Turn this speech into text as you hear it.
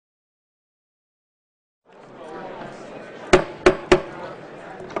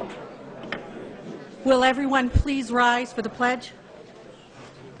Will everyone please rise for the pledge?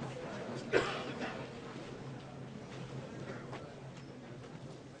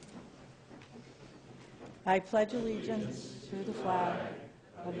 I pledge allegiance to the flag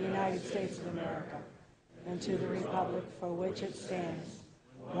of the United States of America and to the republic for which it stands,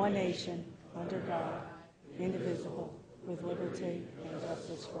 one nation, under God, indivisible, with liberty and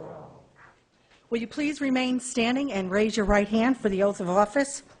justice for all. Will you please remain standing and raise your right hand for the oath of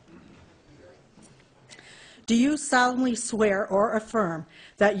office? Do you solemnly swear or affirm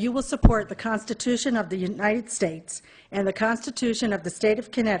that you will support the Constitution of the United States and the Constitution of the State of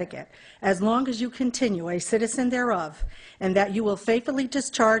Connecticut as long as you continue a citizen thereof, and that you will faithfully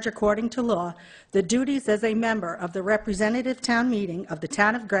discharge according to law the duties as a member of the representative town meeting of the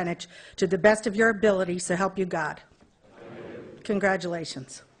town of Greenwich to the best of your ability, so help you God? Amen.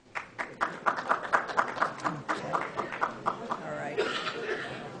 Congratulations.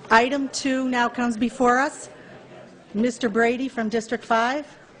 Item 2 now comes before us. Mr. Brady from District 5.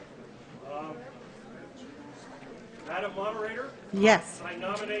 Madam Moderator? Yes. I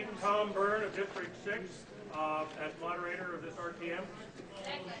nominate Tom Byrne of District 6 as moderator of this RTM.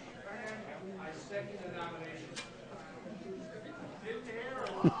 Second. I second the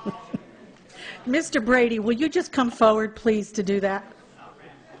nomination. Mr. Brady, will you just come forward, please, to do that?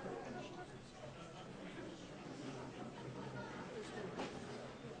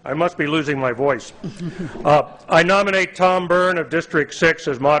 I must be losing my voice. I nominate Tom Byrne of District 6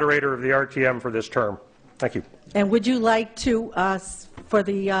 as moderator of the RTM for this term. Thank you. And would you like to, for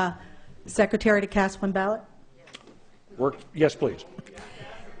the secretary to cast one ballot? Yes, please.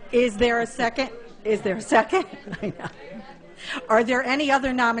 Is there a second? Is there a second? I know. Are there any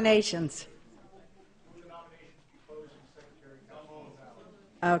other nominations?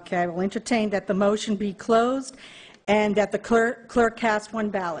 Okay, we'll entertain that the motion be closed and that the clerk cast one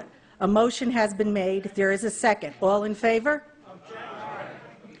ballot. A motion has been made. There is a second. All in favor?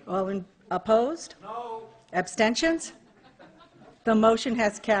 All opposed? No. Abstentions? The motion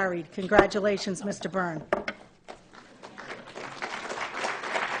has carried. Congratulations, Mr. Byrne.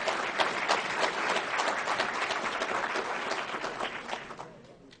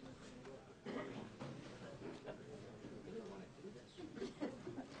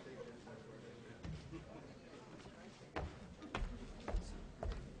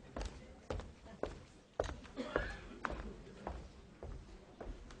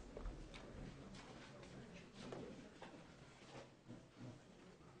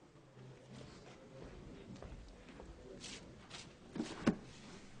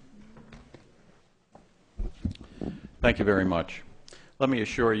 Thank you very much. Let me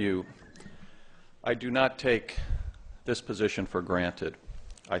assure you, I do not take this position for granted.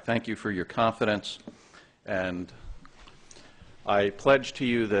 I thank you for your confidence, and I pledge to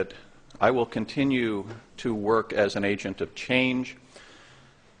you that I will continue to work as an agent of change.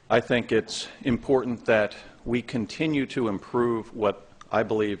 I think it's important that we continue to improve what I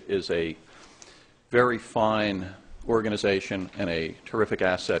believe is a very fine organization and a terrific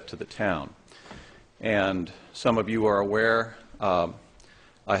asset to the town. And some of you are aware, I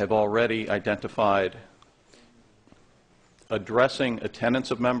have already identified addressing attendance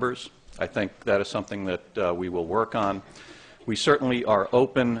of members. I think that is something that we will work on. We certainly are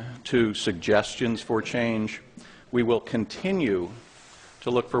open to suggestions for change. We will continue to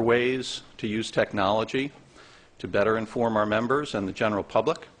look for ways to use technology to better inform our members and the general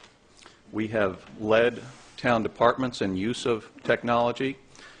public. We have led town departments in use of technology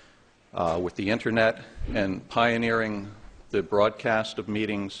with the internet and pioneering the broadcast of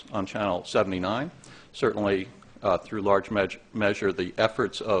meetings on Channel 79, certainly through large measure the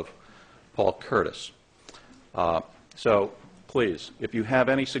efforts of Paul Curtis. So please, if you have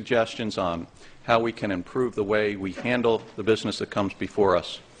any suggestions on how we can improve the way we handle the business that comes before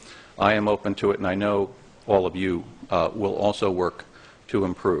us, I am open to it, and I know all of you will also work to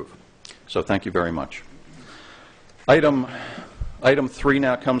improve. So thank you very much. Item 3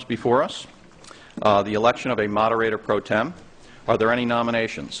 now comes before us, the election of a moderator pro tem. Are there any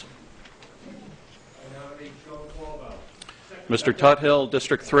nominations? I nominate Joan Caldwell. Mr. Tuthill,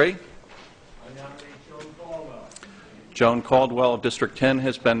 District 3. I nominate Joan Caldwell. Joan Caldwell of District 10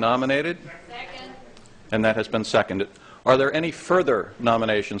 has been nominated. Second. And that has been seconded. Are there any further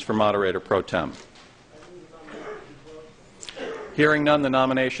nominations for moderator pro tem? Hearing none, the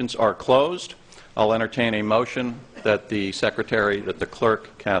nominations are closed. I'll entertain a motion that the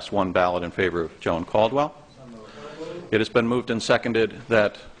clerk cast one ballot in favor of Joan Caldwell. It has been moved and seconded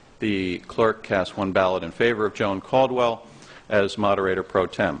that the clerk cast one ballot in favor of Joan Caldwell as moderator pro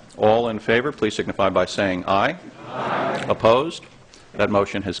tem. All in favor, please signify by saying aye. Aye. Opposed? That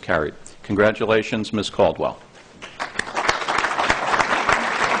motion has carried. Congratulations, Ms. Caldwell.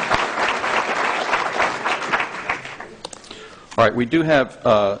 All right, we do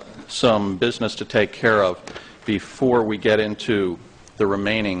have some business to take care of before we get into the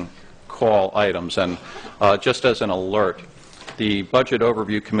remaining call items. And just as an alert, the Budget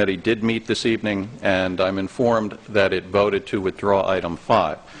Overview Committee did meet this evening, and I'm informed that it voted to withdraw item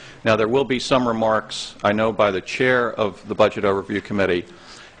 5. Now, there will be some remarks, I know, by the chair of the Budget Overview Committee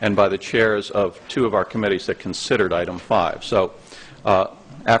and by the chairs of 2 of our committees that considered item 5. So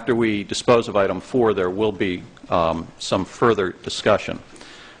after we dispose of item 4, there will be some further discussion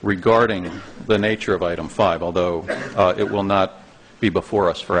regarding the nature of item 5, although it will not be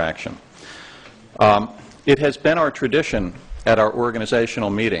before us for action. It has been our tradition at our organizational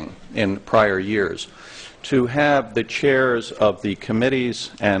meeting in prior years to have the chairs of the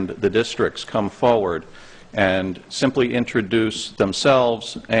committees and the districts come forward and simply introduce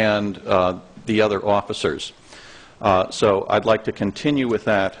themselves and the other officers. So I'd like to continue with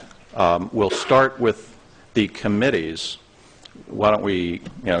that. We'll start with the committees. Why don't we,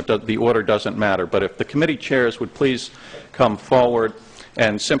 the order doesn't matter, but if the committee chairs would please come forward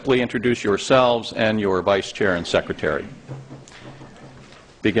and simply introduce yourselves and your vice chair and secretary.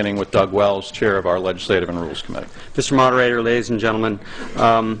 Beginning with Doug Wells, chair of our Legislative and Rules Committee. Mr. Moderator, ladies and gentlemen,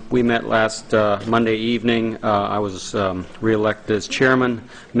 we met last Monday evening. I was re-elected as chairman.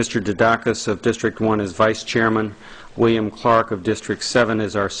 Mr. Didakis of District 1 is vice chairman. William Clark of District 7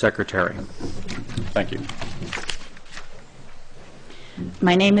 is our secretary. Thank you.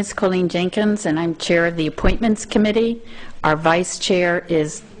 My name is Colleen Jenkins, and I'm chair of the Appointments Committee. Our vice chair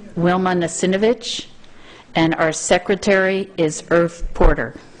is Wilma Nasinovich, and our secretary is Irv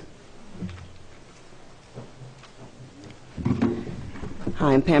Porter.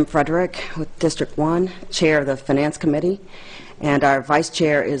 Hi, I'm Pam Frederick with District 1, chair of the Finance Committee, and our vice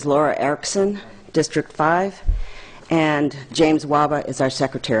chair is Laura Erickson, District 5, and James Waba is our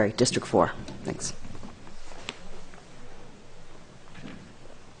secretary, District 4. Thanks.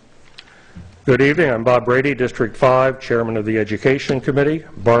 Good evening. I'm Bob Brady, District 5, chairman of the Education Committee.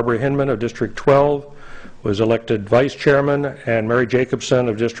 Barbara Hinman of District 12 was elected vice chairman, and Mary Jacobson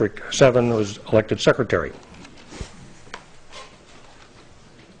of District 7 was elected secretary.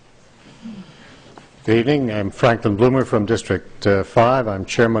 Good evening. I'm Franklin Bloomer from District 5. I'm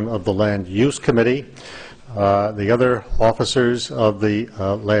chairman of the Land Use Committee. The other officers of the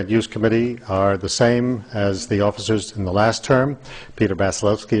Land Use Committee are the same as the officers in the last term. Peter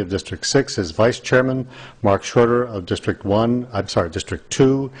Basilewski of District 6 is vice chairman. Mark Schroeder of District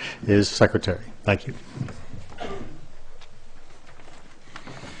 2 is secretary. Thank you.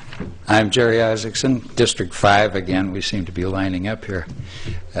 I'm Jerry Isaacson, District 5. Again, we seem to be lining up here.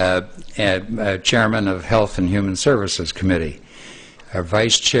 And chairman of Health and Human Services Committee. Our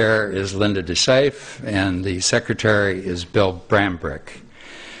vice chair is Linda DeSafe, and the secretary is Bill Brambrick.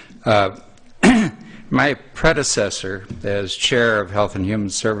 My predecessor as chair of Health and Human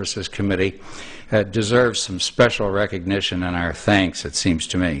Services Committee deserves some special recognition and our thanks, it seems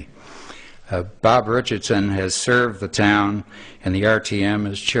to me. Bob Richardson has served the town and the RTM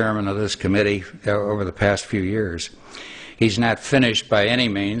as chairman of this committee over the past few years. He's not finished by any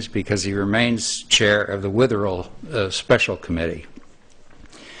means because he remains chair of the Witherell Special Committee.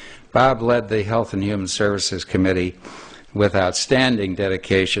 Bob led the Health and Human Services Committee with outstanding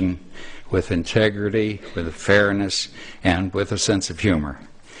dedication, with integrity, with fairness, and with a sense of humor.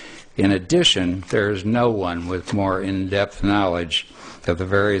 In addition, there is no one with more in-depth knowledge of the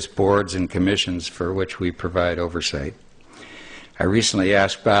various boards and commissions for which we provide oversight. I recently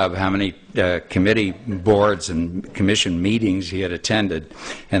asked Bob how many committee boards and commission meetings he had attended,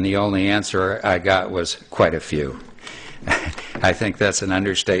 and the only answer I got was quite a few. I think that's an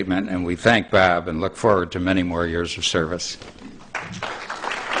understatement, and we thank Bob and look forward to many more years of service.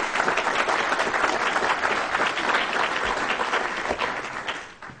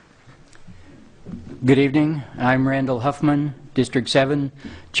 Good evening. I'm Randall Huffman, District 7,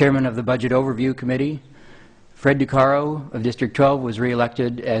 Chairman of the Budget Overview Committee. Fred DeCaro of District 12 was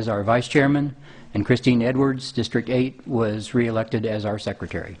re-elected as our Vice Chairman, and Christine Edwards, District 8, was re-elected as our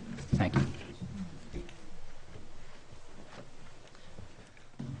Secretary. Thank you.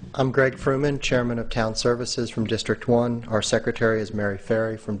 I'm Greg Fruman, Chairman of Town Services from District 1. Our Secretary is Mary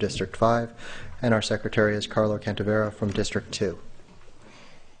Ferry from District 5, and our Secretary is Carlo Cantavera from District 2.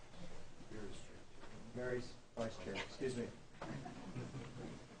 Mary's Vice Chair. Excuse me.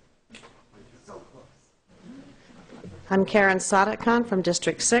 I'm Karen Sadekhan from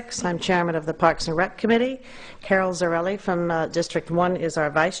District 6. I'm Chairman of the Parks and Rec Committee. Carol Zarelli from District 1 is our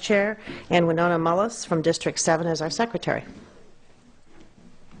Vice Chair, and Winona Mullis from District 7 is our Secretary.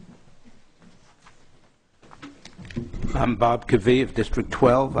 I'm Bob Cavee of District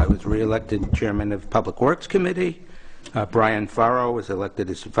 12. I was re-elected Chairman of Public Works Committee. Brian Farrow was elected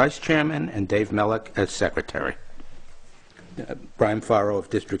as Vice Chairman, and Dave Mellick as Secretary. Brian Farrow of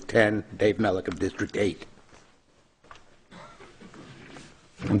District 10, Dave Mellick of District 8.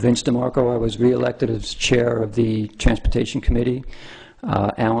 I'm Vince DeMarco. I was re-elected as Chair of the Transportation Committee.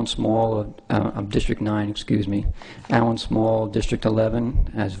 Alan Small of District 9, excuse me. Alan Small, District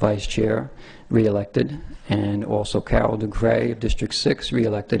 11, as Vice Chair, re-elected. And also Carol DeGray of District 6,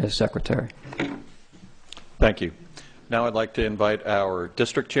 re-elected as Secretary. Thank you. Now I'd like to invite our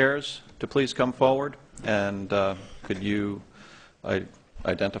district chairs to please come forward, and could you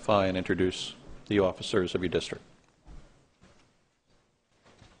identify and introduce the officers of your district?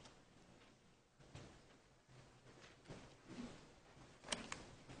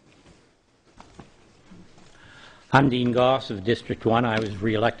 I'm Dean Goss of District 1. I was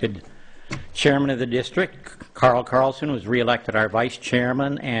re-elected Chairman of the district. Carl Carlson was re-elected our Vice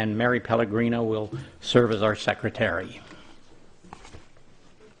Chairman, and Mary Pellegrino will serve as our Secretary.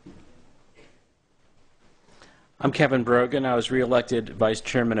 I'm Kevin Brogan. I was re-elected Vice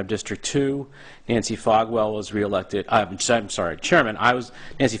Chairman of District 2. Nancy Fogwell was re-elected. I'm sorry, Chairman.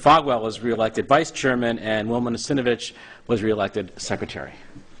 Nancy Fogwell was re-elected Vice Chairman, and Wilma Nasinovich was re-elected Secretary.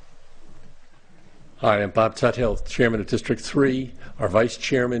 Hi, I'm Bob Tuthill, Chairman of District 3. Our Vice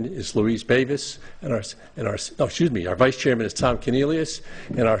Chairman is Louise Bavis, and our Vice Chairman is Tom Cornelius,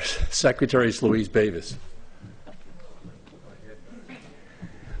 and our Secretary is Louise Bavis.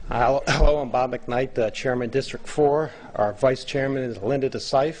 Hello, I'm Bob McKnight, Chairman District 4. Our Vice Chairman is Linda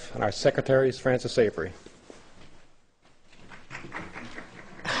DeSife, and our Secretary is Francis Avery.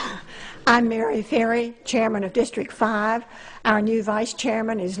 I'm Mary Ferry, Chairman of District 5. Our new Vice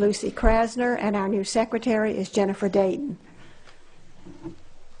Chairman is Lucy Krasner, and our new Secretary is Jennifer Dayton.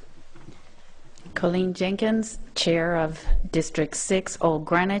 Colleen Jenkins, Chair of District 6, Old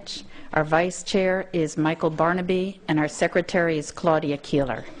Greenwich. Our Vice Chair is Michael Barnaby, and our Secretary is Claudia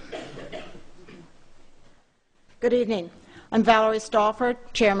Keeler. Good evening. I'm Valerie Stolford,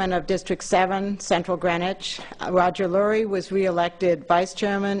 Chairman of District 7, Central Greenwich. Roger Lurie was re-elected Vice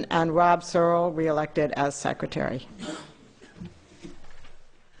Chairman, and Rob Searle re-elected as Secretary.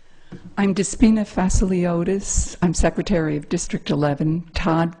 I'm Despina Fasiliotis. I'm Secretary of District 11.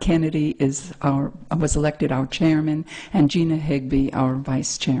 Todd Kennedy was elected our Chairman, and Gina Higby our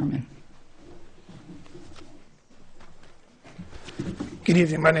Vice Chairman. Good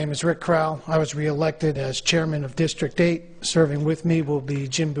evening. My name is Rick Crowell. I was re-elected as Chairman of District 8. Serving with me will be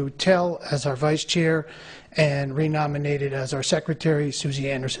Jim Boutel as our Vice Chair, and renominated as our Secretary, Susie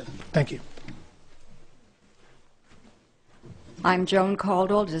Anderson. Thank you. I'm Joan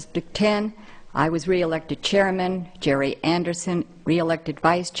Caldwell, District 10. I was re-elected Chairman, Jerry Anderson, re-elected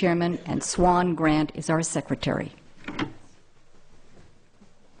Vice Chairman, and Swan Grant is our Secretary.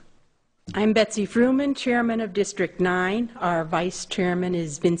 I'm Betsy Fruman, Chairman of District 9. Our Vice Chairman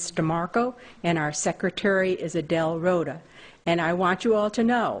is Vince DeMarco, and our Secretary is Adele Rhoda. And I want you all to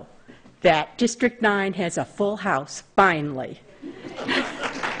know that District 9 has a full house, finally.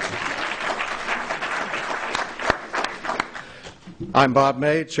 I'm Bob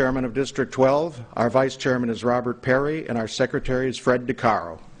May, Chairman of District 12. Our Vice Chairman is Robert Perry, and our Secretary is Fred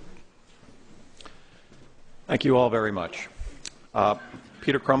DeCaro. Thank you all very much.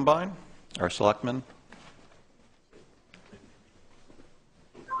 Peter Crumbine, our Selectman.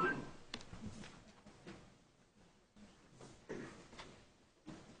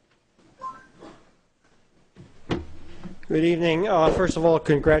 Good evening. First of all,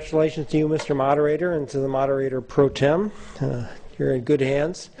 congratulations to you, Mr. Moderator, and to the Moderator Pro Tem. You're in good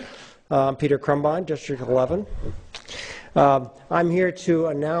hands. Peter Crumbine, District 11. I'm here to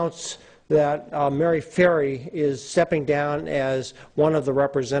announce that Mary Ferry is stepping down as one of the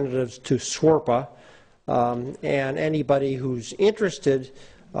representatives to SWRPA, and anybody who's interested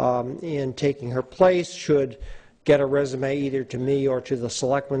in taking her place should get a resume either to me or to the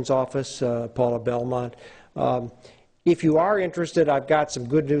Selectman's office, Paula Belmont. If you are interested, I've got some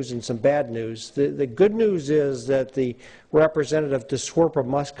good news and some bad news. The good news is that the representative to SWRPA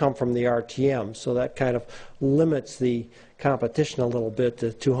must come from the RTM, so that kind of limits the competition a little bit to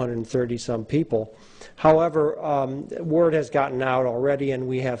 230-some people. However, word has gotten out already, and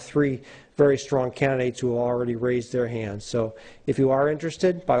we have 3 very strong candidates who have already raised their hands. So if you are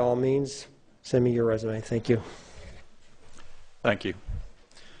interested, by all means, send me your resume. Thank you. Thank you.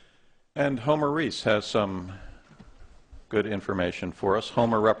 And Homer Reese has some good information for us.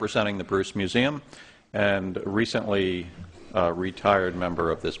 Homer representing the Bruce Museum and recently retired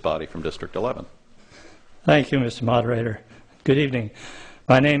member of this body from District 11. Thank you, Mr. Moderator. Good evening.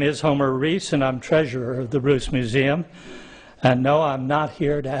 My name is Homer Reese, and I'm treasurer of the Bruce Museum. And no, I'm not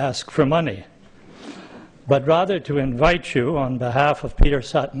here to ask for money, but rather to invite you on behalf of Peter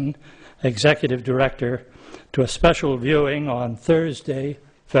Sutton, Executive Director, to a special viewing on Thursday,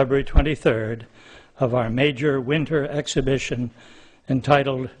 February 23rd, of our major winter exhibition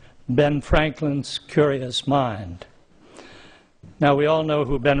entitled Ben Franklin's Curious Mind. Now, we all know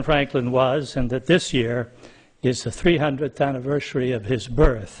who Ben Franklin was, and that this year is the 300th anniversary of his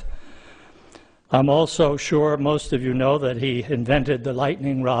birth. I'm also sure most of you know that he invented the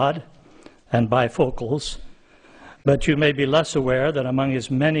lightning rod and bifocals, but you may be less aware that among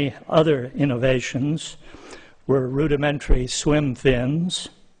his many other innovations were rudimentary swim fins,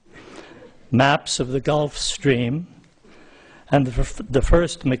 maps of the Gulf Stream, and the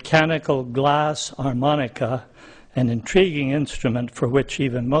first mechanical glass harmonica, an intriguing instrument for which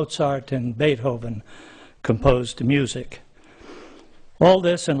even Mozart and Beethoven composed music. All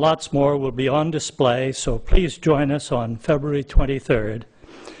this and lots more will be on display, so please join us on February 23rd.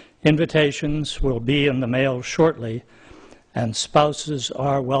 Invitations will be in the mail shortly, and spouses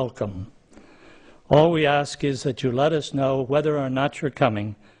are welcome. All we ask is that you let us know whether or not you're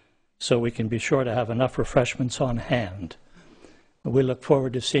coming, so we can be sure to have enough refreshments on hand. We look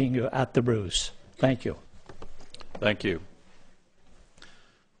forward to seeing you at the Bruce. Thank you. Thank you.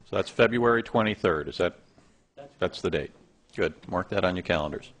 So that's February 23rd. Is that? That's the date. Good. Mark that on your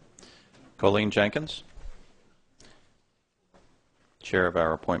calendars. Colleen Jenkins, Chair of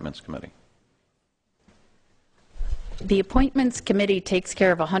our Appointments Committee. The Appointments Committee takes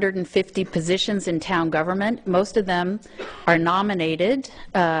care of 150 positions in town government. Most of them are nominated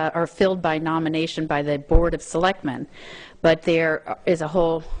or filled by nomination by the Board of Selectmen. But there is a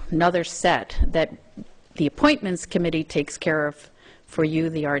whole another set that the Appointments Committee takes care of for you,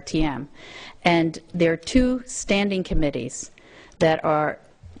 the RTM. And there are two standing committees that are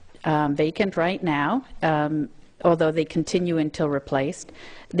vacant right now, although they continue until replaced.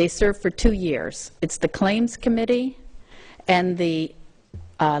 They serve for 2 years. It's the Claims Committee and the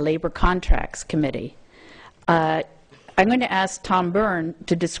Labor Contracts Committee. I'm going to ask Tom Byrne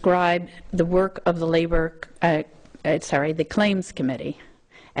to describe the work of the the Claims Committee.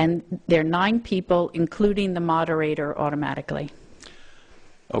 And there are 9 people, including the moderator automatically.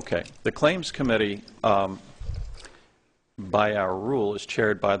 Okay. The Claims Committee, by our rule, is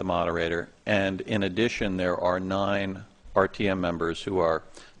chaired by the moderator, and in addition, there are 9 RTM members who are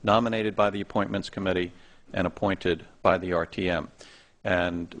nominated by the Appointments Committee and appointed by the RTM.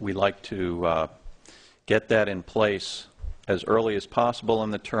 And we like to get that in place as early as possible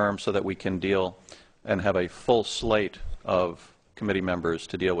in the term so that we can deal and have a full slate of committee members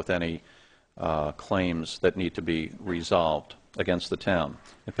to deal with any claims that need to be resolved against the town.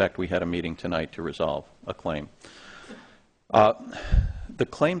 In fact, we had a meeting tonight to resolve a claim. The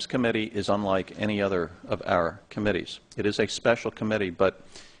Claims Committee is unlike any other of our committees. It is a special committee, but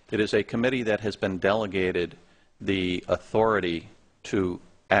it is a committee that has been delegated the authority to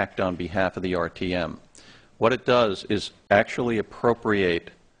act on behalf of the RTM. What it does is actually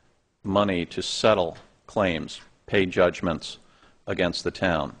appropriate money to settle claims, pay judgments against the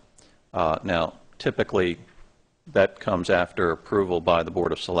town. Now, typically, that comes after approval by the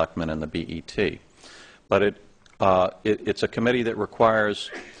Board of Selectmen and the BET. But it's a committee that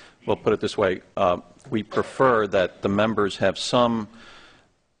requires, we'll put it this way, we prefer that the members have some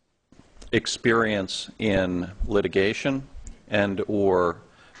experience in litigation and or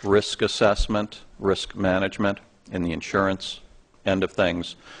risk assessment, risk management in the insurance end of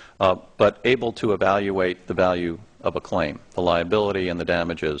things, but able to evaluate the value of a claim, the liability and the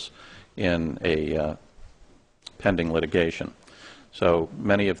damages in a pending litigation. So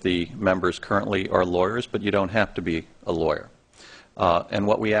many of the members currently are lawyers, but you don't have to be a lawyer. And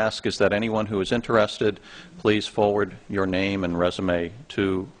what we ask is that anyone who is interested, please forward your name and resume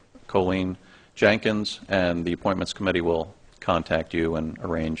to Colleen Jenkins, and the Appointments Committee will contact you and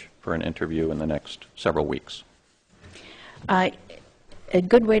arrange for an interview in the next several weeks. A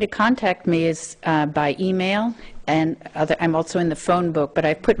good way to contact me is by email, and I'm also in the phone book, but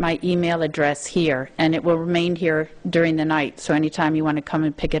I've put my email address here, and it will remain here during the night, so anytime you want to come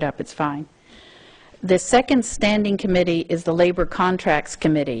and pick it up, it's fine. The second standing committee is the Labor Contracts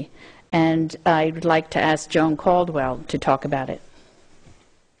Committee, and I'd like to ask Joan Caldwell to talk about it.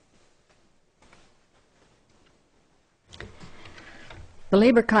 The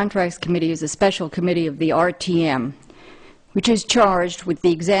Labor Contracts Committee is a special committee of the RTM, which is charged with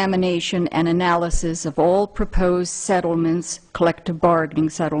the examination and analysis of all proposed settlements, collective bargaining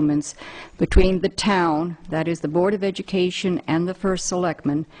settlements, between the town, that is the Board of Education and the First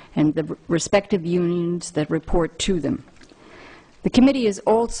Selectman, and the respective unions that report to them. The committee is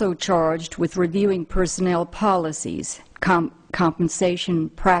also charged with reviewing personnel policies, compensation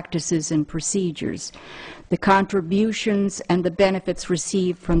practices and procedures, the contributions and the benefits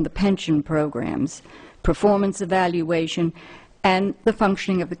received from the pension programs, performance evaluation, and the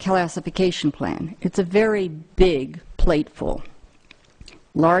functioning of the classification plan. It's a very big plateful.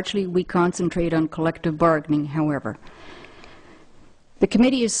 Largely, we concentrate on collective bargaining, however. The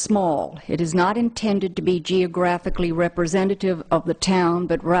committee is small. It is not intended to be geographically representative of the town,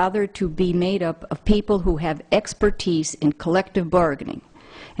 but rather to be made up of people who have expertise in collective bargaining.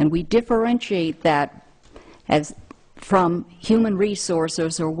 And we differentiate that as from human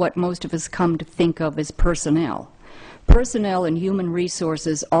resources, or what most of us come to think of as personnel. Personnel and human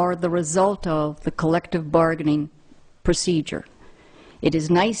resources are the result of the collective bargaining procedure. It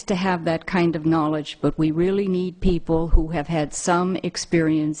is nice to have that kind of knowledge, but we really need people who have had some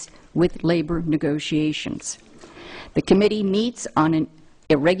experience with labor negotiations. The committee meets on an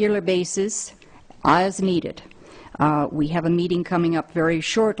irregular basis as needed. We have a meeting coming up very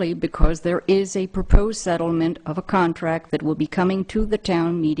shortly because there is a proposed settlement of a contract that will be coming to the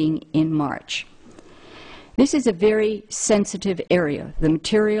town meeting in March. This is a very sensitive area. The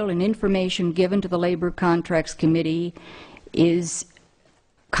material and information given to the Labor Contracts Committee is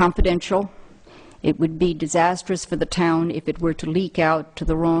confidential. It would be disastrous for the town if it were to leak out to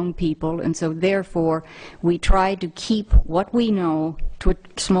the wrong people, and so therefore we try to keep what we know to a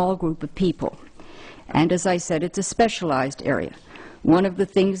small group of people. And as I said, it's a specialized area. One of the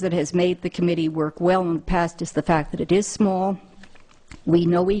things that has made the committee work well in the past is the fact that it is small. We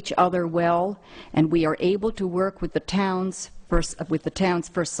know each other well, and we are able to work with the town's first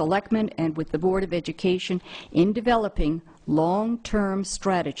selectmen and with the Board of Education in developing long-term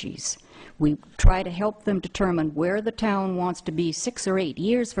strategies. We try to help them determine where the town wants to be 6 or 8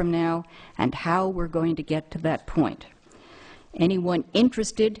 years from now and how we're going to get to that point. Anyone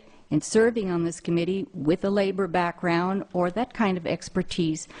interested in serving on this committee with a labor background or that kind of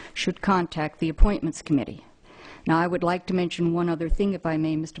expertise should contact the Appointments Committee. Now, I would like to mention one other thing, if I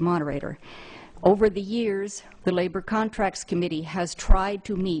may, Mr. Moderator. Over the years, the Labor Contracts Committee has tried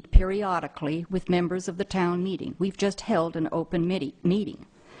to meet periodically with members of the town meeting. We've just held an open meeting.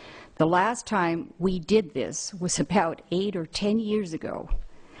 The last time we did this was about 8 or 10 years ago,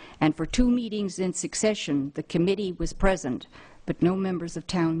 and for 2 meetings in succession, the committee was present, but no members of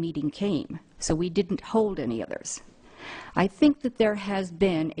town meeting came, so we didn't hold any others. I think that there has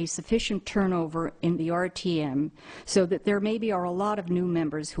been a sufficient turnover in the RTM so that there maybe are a lot of new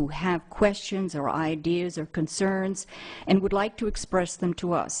members who have questions or ideas or concerns and would like to express them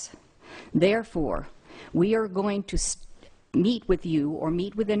to us. Therefore, we are going to meet with you or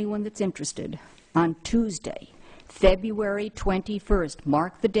meet with anyone that's interested on Tuesday, February 21st.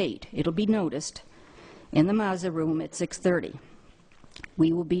 Mark the date. It'll be noticed in the Mazza room at 6:30.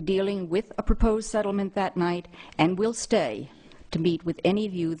 We will be dealing with a proposed settlement that night, and will stay to meet with any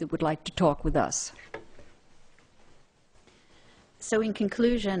of you that would like to talk with us. So in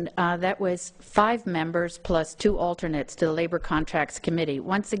conclusion, that was 5 members plus 2 alternates to the Labor Contracts Committee.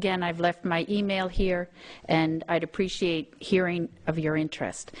 Once again, I've left my email here, and I'd appreciate hearing of your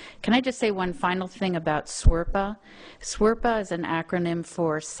interest. Can I just say one final thing about SWRPA? SWRPA is an acronym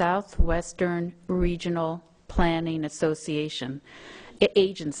for Southwestern Regional Planning Association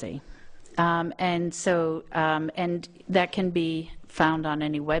Agency. And that can be found on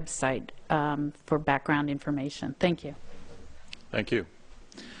any website for background information. Thank you. Thank you.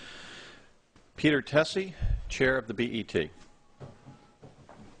 Peter Tessie, Chair of the BET.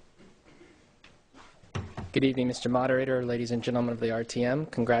 Good evening, Mr. Moderator, ladies and gentlemen of the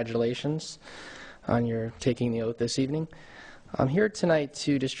RTM. Congratulations on your taking the oath this evening. I'm here tonight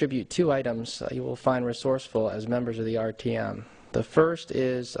to distribute 2 items you will find resourceful as members of the RTM. The first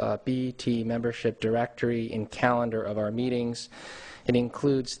is a BET membership directory and calendar of our meetings. It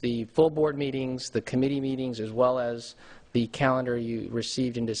includes the full board meetings, the committee meetings, as well as the calendar you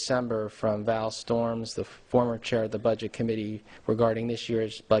received in December from Val Storms, the former chair of the Budget Committee, regarding this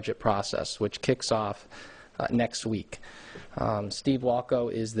year's budget process, which kicks off next week. Steve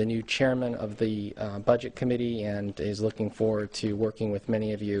Walko is the new chairman of the Budget Committee and is looking forward to working with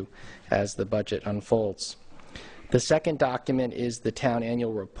many of you as the budget unfolds. The second document is the town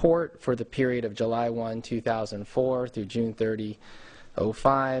annual report for the period of July 1, 2004 through June 30,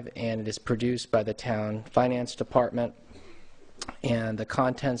 2005, and it is produced by the town finance department, and the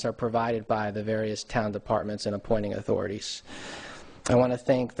contents are provided by the various town departments and appointing authorities. I want to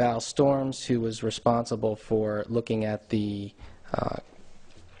thank Val Storms, who was responsible for looking at the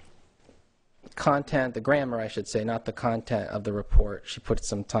content, the grammar, I should say, not the content of the report. She put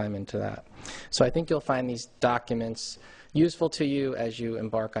some time into that. So I think you'll find these documents useful to you as you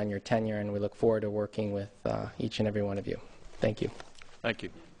embark on your tenure, and we look forward to working with each and every one of you. Thank you. Thank you.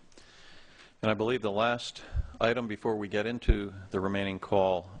 And I believe the last item before we get into the remaining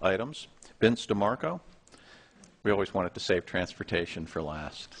call items, Vince DeMarco. We always wanted to save transportation for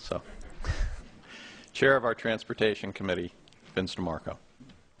last. So, Chair of our Transportation Committee, Vince DeMarco.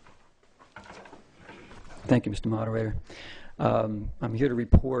 Thank you, Mr. Moderator. I'm here to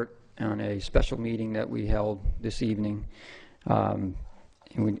report on a special meeting that we held this evening. And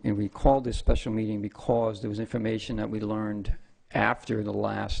we called this special meeting because there was information that we learned after the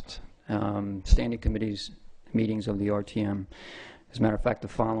last standing committees meetings of the RTM. As a matter of fact, the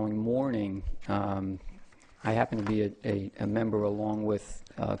following morning, I happen to be a member along with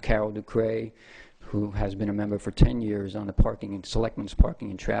Carol Ducray, who has been a member for 10 years on the Selectmen's Parking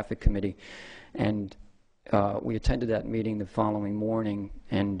and Traffic Committee. And we attended that meeting the following morning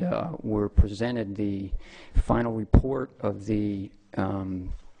and were presented the final report of the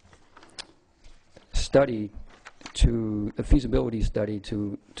feasibility study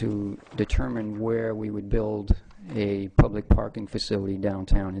to determine where we would build a public parking facility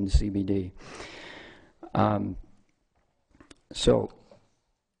downtown in the CBD. So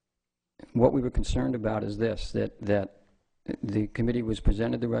what we were concerned about is this, that the committee was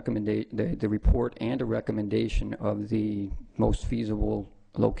presented the report and a recommendation of the most feasible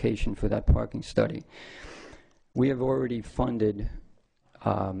location for that parking study. We have already funded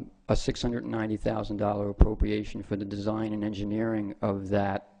a $690,000 appropriation for the design and engineering of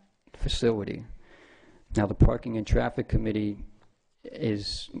that facility. Now, the Parking and Traffic Committee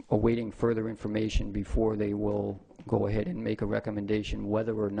is awaiting further information before they will go ahead and make a recommendation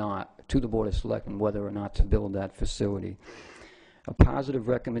whether or not, to the Board of Selectmen, whether or not to build that facility. A positive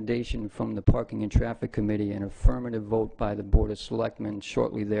recommendation from the Parking and Traffic Committee and affirmative vote by the Board of Selectmen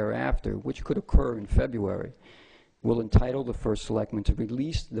shortly thereafter, which could occur in February, will entitle the first selectman to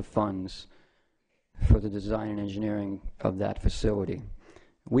release the funds for the design and engineering of that facility.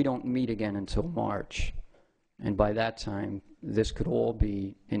 We don't meet again until March, and by that time, this could all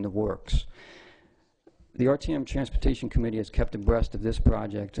be in the works. The RTM Transportation Committee has kept abreast of this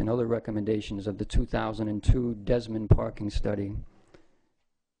project and other recommendations of the 2002 Desmond Parking Study,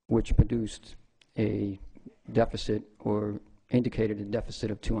 which produced a deficit or indicated a deficit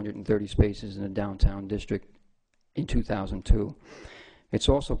of 230 spaces in the downtown district in 2002. It's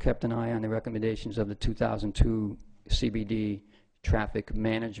also kept an eye on the recommendations of the 2002 CBD Traffic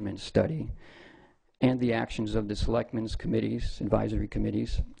Management Study and the actions of the Selectmen's committees, advisory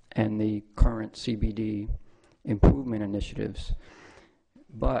committees, and the current CBD improvement initiatives.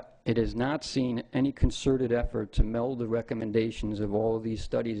 But it has not seen any concerted effort to meld the recommendations of all of these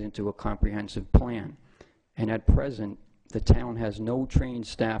studies into a comprehensive plan. And at present, the town has no trained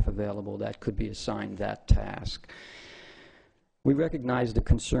staff available that could be assigned that task. We recognize the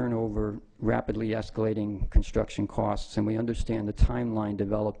concern over rapidly escalating construction costs, and we understand the timeline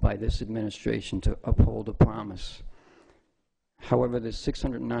developed by this administration to uphold a promise. However, the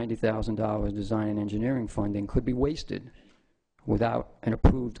 $690,000 design and engineering funding could be wasted without an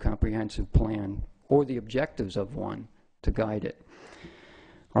approved comprehensive plan or the objectives of one to guide it.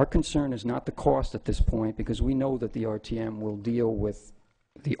 Our concern is not the cost at this point, because we know that the RTM will deal with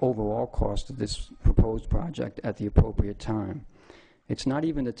the overall cost of this proposed project at the appropriate time. It's not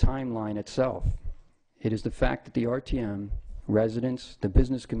even the timeline itself. It is the fact that the RTM, residents, the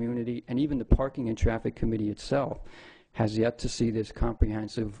business community, and even the Parking and Traffic Committee itself has yet to see this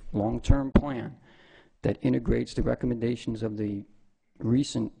comprehensive long-term plan that integrates the recommendations of the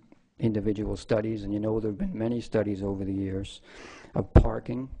recent individual studies, and you know there have been many studies over the years, of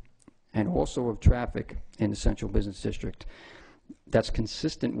parking and also of traffic in the Central Business District that's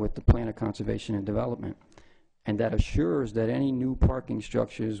consistent with the Plan of Conservation and Development, and that assures that any new parking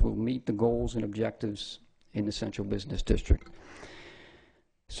structures will meet the goals and objectives in the Central Business District.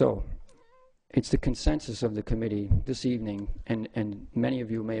 So it's the consensus of the committee this evening, and many of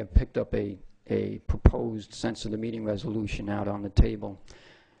you may have picked up a proposed sense of the meeting resolution out on the table.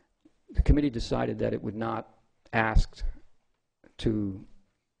 The committee decided that it would not ask to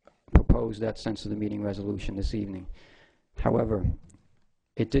propose that sense of the meeting resolution this evening. However,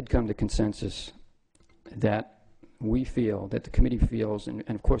 it did come to consensus that we feel, that the committee feels, and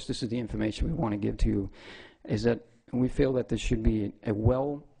of course this is the information we want to give to you, is that we feel that there should be a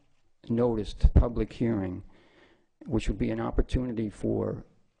well-noticed public hearing, which would be an opportunity for,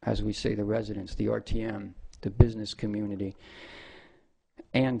 as we say, the residents, the RTM, the business community,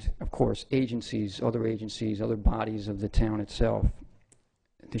 and of course agencies, other bodies of the town itself.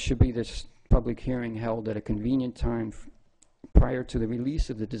 There should be this public hearing held at a convenient time prior to the release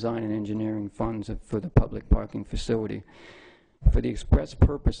of the design and engineering funds for the public parking facility, for the express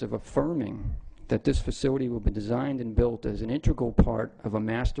purpose of affirming that this facility will be designed and built as an integral part of a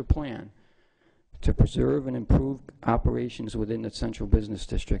master plan to preserve and improve operations within the central business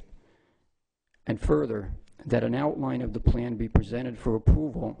district. And further, that an outline of the plan be presented for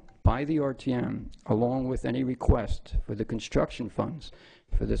approval by the RTM along with any request for the construction funds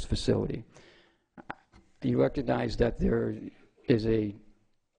for this facility. You recognize that there is a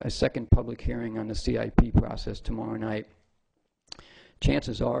second public hearing on the CIP process tomorrow night.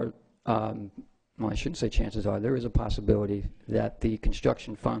 Chances are, well, I shouldn't say chances are, there is a possibility that the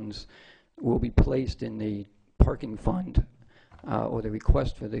construction funds will be placed in the parking fund, or the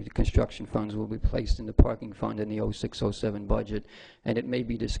request for the construction funds will be placed in the parking fund in the 06-07 budget, and it may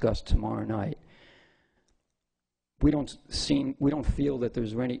be discussed tomorrow night. We don't feel that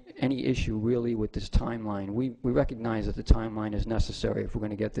there's any issue really with this timeline. We recognize that the timeline is necessary if we're going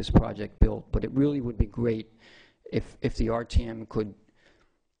to get this project built, but it really would be great if the RTM could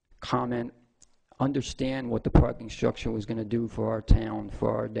comment, understand what the parking structure was going to do for our town,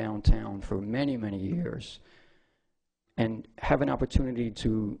 for our downtown, for many, many years, and have an opportunity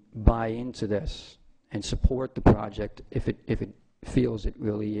to buy into this and support the project if it feels it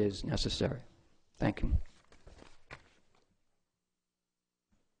really is necessary. Thank you.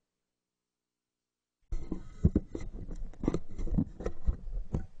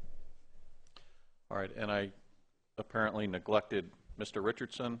 All right, and I apparently neglected Mr.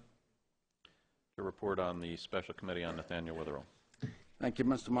 Richardson to report on the Special Committee on Nathaniel Witherell. Thank you,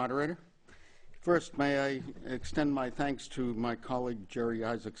 Mr. Moderator. First, may I extend my thanks to my colleague Jerry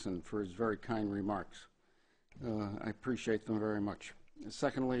Isaacson for his very kind remarks. I appreciate them very much.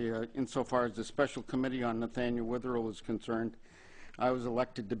 Secondly, insofar as the Special Committee on Nathaniel Witherell is concerned, I was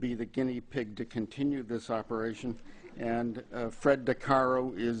elected to be the guinea pig to continue this operation, and Fred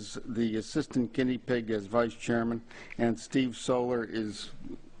DeCaro is the assistant guinea pig as vice chairman, and Steve Solar is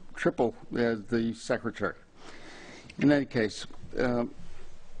triple as the secretary. In any case,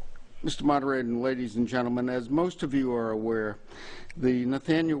 Mr. Moderator and ladies and gentlemen, as most of you are aware, the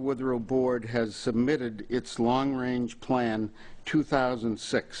Nathaniel Witherell Board has submitted its long-range plan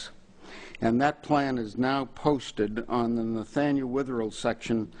 2006, and that plan is now posted on the Nathaniel Witherell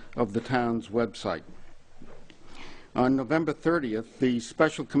section of the town's website. On November 30th, the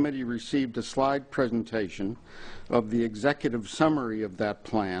Special Committee received a slide presentation of the executive summary of that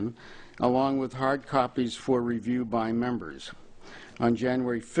plan, along with hard copies for review by members. On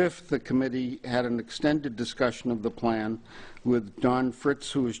January 5th, the committee had an extended discussion of the plan with Don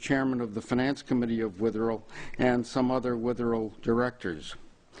Fritz, who is chairman of the Finance Committee of Witherell, and some other Witherell directors.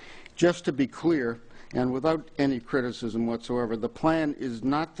 Just to be clear, and without any criticism whatsoever, the plan is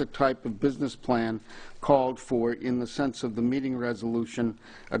not the type of business plan called for in the sense of the meeting resolution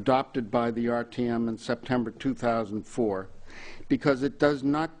adopted by the RTM in September 2004, because it does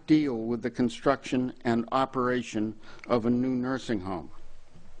not deal with the construction and operation of a new nursing home.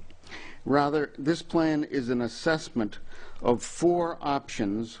 Rather, this plan is an assessment of 4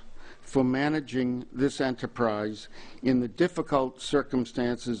 options for managing this enterprise in the difficult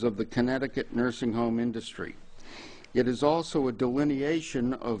circumstances of the Connecticut nursing home industry. It is also a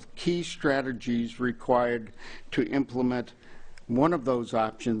delineation of key strategies required to implement one of those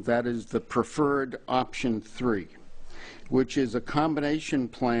options, that is the preferred option 3, which is a combination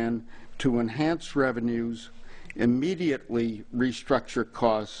plan to enhance revenues, immediately restructure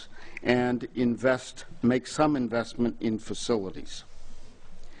costs, and make some investment in facilities.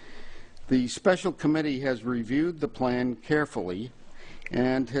 The Special Committee has reviewed the plan carefully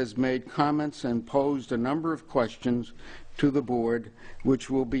and has made comments and posed a number of questions to the Board, which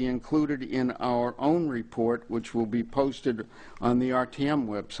will be included in our own report, which will be posted on the RTM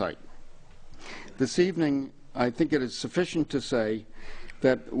website. This evening, I think it is sufficient to say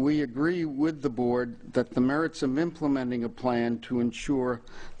that we agree with the Board that the merits of implementing a plan to ensure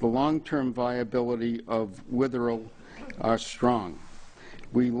the long-term viability of Witherell are strong.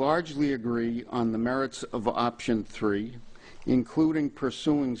 We largely agree on the merits of option 3, including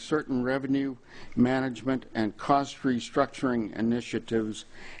pursuing certain revenue management and cost restructuring initiatives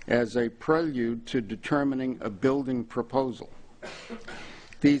as a prelude to determining a building proposal.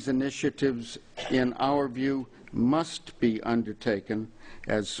 These initiatives, in our view, must be undertaken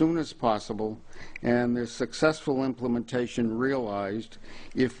as soon as possible and their successful implementation realized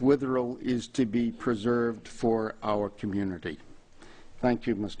if Witherell is to be preserved for our community. Thank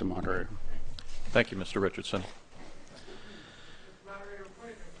you, Mr. Moderator. Thank you, Mr. Richardson.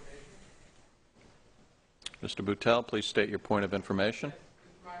 Mr. Boutel, please state your point of information.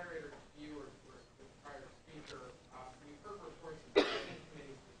 Mr. Moderator, you were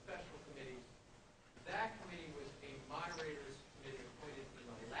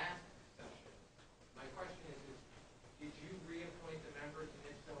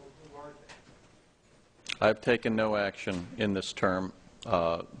I've taken no action in this term,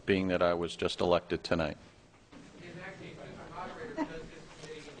 being that I was just elected tonight. In that case, Mr. Moderator, does this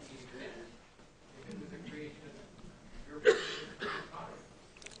committee indeed exist? If it was a creation of your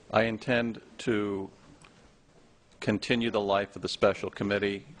I intend to continue the life of the special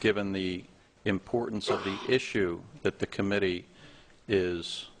committee, given the importance of the issue that the committee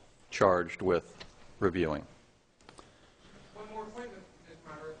is charged with reviewing. One more point, Ms.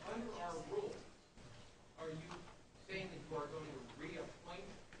 Moderator. Under our rules, are you saying that you are going to reappoint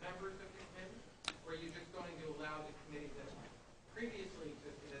members of the committee, or are you just going to allow the committee that previously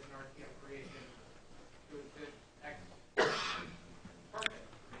existed as an RTM creation to exist ex parte?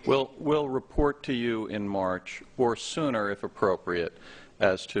 We'll report to you in March, or sooner if appropriate,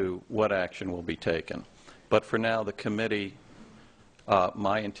 as to what action will be taken. But for now, the committee,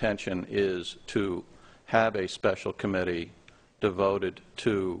 my intention is to have a special committee devoted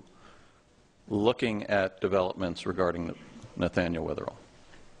to looking at developments regarding Nathaniel Witherell,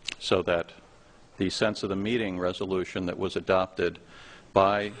 so that the sense of the meeting resolution that was adopted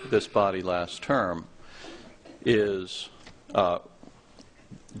by this body last term is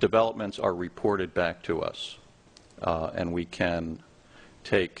developments are reported back to us, and we can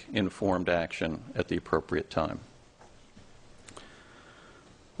take informed action at the appropriate time.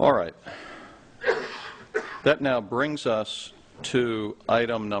 All right. That now brings us to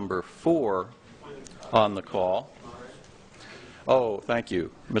item number 4 on the call. Oh, thank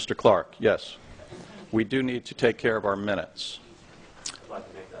you. Mr. Clark, yes. We do need to take care of our minutes. I'd like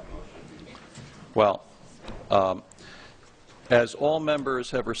to make that motion. Well, as all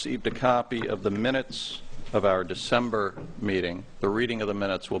members have received a copy of the minutes of our December meeting, the reading of the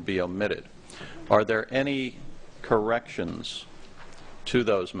minutes will be omitted. Are there any corrections to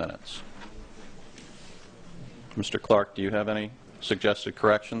those minutes? Mr. Clark, do you have any suggested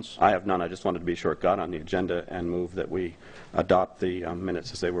corrections? I have none. I just wanted to be sure it got on the agenda and move that we adopt the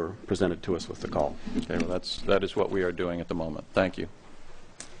minutes as they were presented to us with the call. Okay, well, that is what we are doing at the moment. Thank you.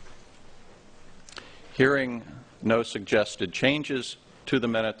 Hearing no suggested changes to the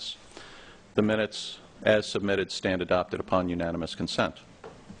minutes as submitted stand adopted upon unanimous consent.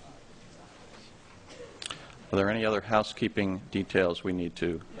 Are there any other housekeeping details we need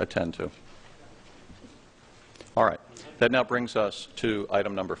to attend to? All right. That now brings us to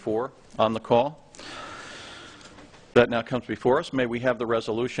item number 4 on the call. That now comes before us. May we have the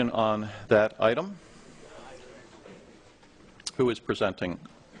resolution on that item? Who is presenting?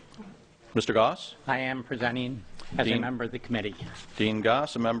 Mr. Goss? I am presenting as a member of the committee. Dean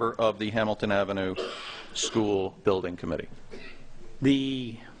Goss, a member of the Hamilton Avenue School Building Committee.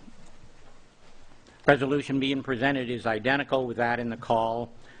 The resolution being presented is identical with that in the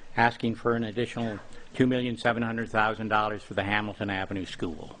call, asking for an additional $2,700,000 for the Hamilton Avenue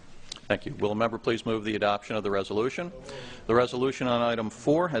School. Thank you. Will a member please move the adoption of the resolution? The resolution on item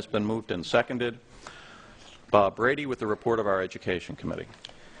 4 has been moved and seconded. Bob Brady with the report of our Education Committee.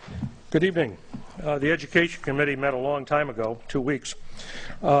 Good evening. The Education Committee met a long time ago, 2 weeks,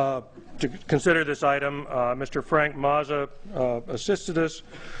 to consider this item. Mr. Frank Mazza assisted us.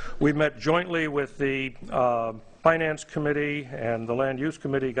 We met jointly with the Finance Committee and the Land Use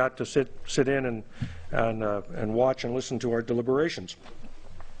Committee, got to sit in and watch and listen to our deliberations.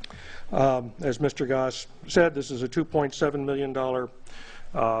 As Mr. Goss said, this is a $2.7 million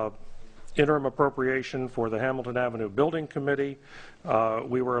interim appropriation for the Hamilton Avenue Building Committee.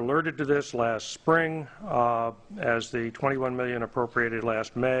 We were alerted to this last spring as the $21 million appropriated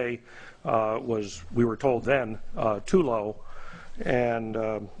last May we were told then, too low, and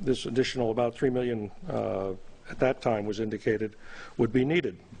this additional about $3 million at that time was indicated would be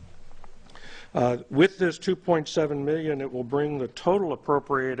needed. With this $2.7 million, it will bring the total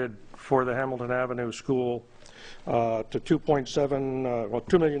appropriated for the Hamilton Avenue School to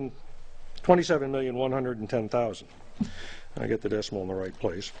 $27,110,000. I get the decimal in the right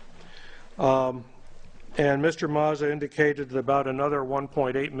place. And Mr. Mazza indicated that about another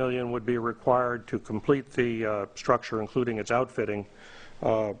 $1.8 million would be required to complete the structure, including its outfitting,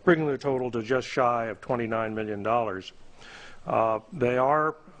 bringing the total to just shy of $29 million. They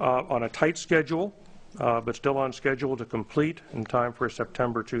are on a tight schedule, but still on schedule to complete in time for a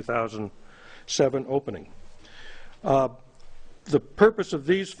September 2007 opening. The purpose of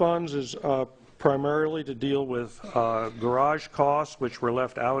these funds is primarily to deal with garage costs, which were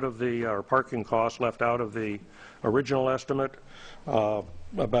left out of the, or parking costs left out of the original estimate, about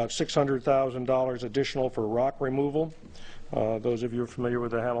 $600,000 additional for rock removal. Those of you who are familiar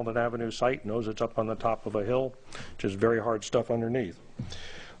with the Hamilton Avenue site knows it's up on the top of a hill, which is very hard stuff underneath.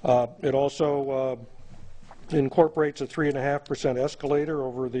 It also incorporates a 3.5% escalator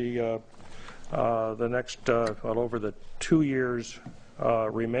over the the next, well, over the 2 years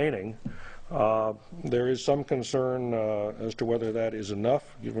remaining. There is some concern as to whether that is enough,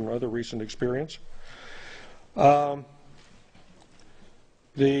 given other recent experience. The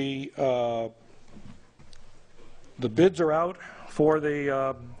bids are out for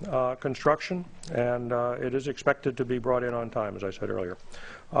the construction, and it is expected to be brought in on time, as I said earlier.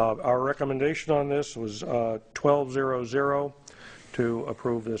 Our recommendation on this was 12-0-0 to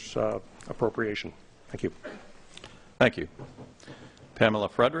approve this appropriation. Thank you. Thank you. Pamela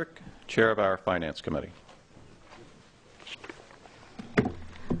Frederick, Chair of our Finance Committee.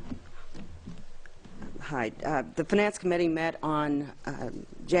 Hi. The Finance Committee met on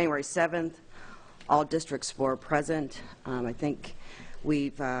January 7th. All districts were present. I think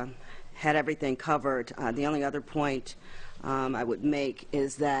we've had everything covered. The only other point I would make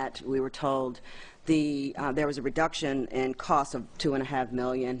is that we were told there was a reduction in cost of $2.5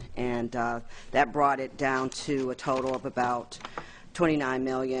 million, and that brought it down to a total of about $29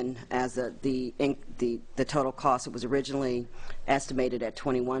 million, as the total cost. It was originally estimated at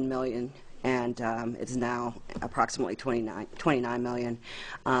 $21 million. And it's now approximately $29 million.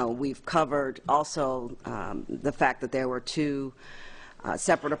 We've covered also the fact that there were two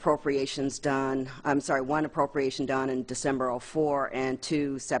separate appropriations done. One appropriation done in December '04 and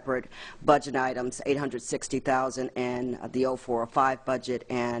two separate budget items, $860,000 in the '04-05 budget,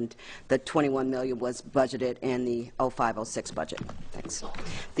 and the $21 million was budgeted in the '05-06 budget. Thanks.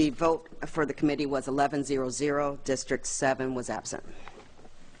 The vote for the committee was 11-0-0. District 7 was absent.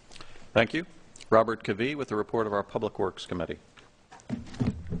 Thank you. Robert Kavee with the report of our Public Works Committee.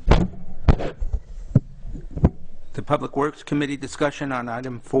 The Public Works Committee discussion on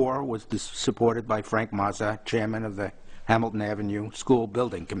item 4 was supported by Frank Mazza, Chairman of the Hamilton Avenue School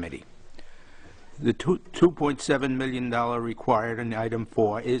Building Committee. The $2.7 million required in item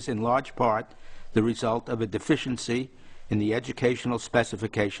 4 is in large part the result of a deficiency in the educational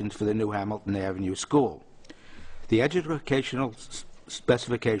specifications for the new Hamilton Avenue School. The educational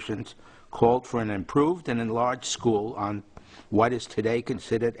specifications called for an improved and enlarged school on what is today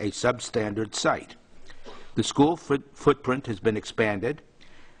considered a substandard site. The school footprint has been expanded,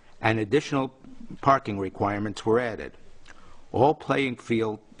 and additional parking requirements were added. All playing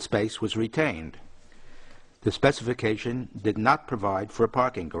field space was retained. The specification did not provide for a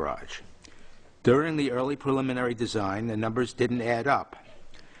parking garage. During the early preliminary design, the numbers didn't add up,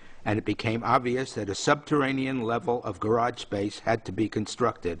 and it became obvious that a subterranean level of garage space had to be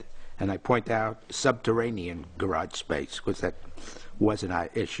constructed. And I point out subterranean garage space, because that was an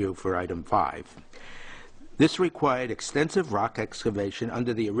issue for item 5. This required extensive rock excavation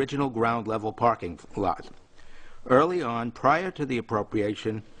under the original ground level parking lot. Early on, prior to the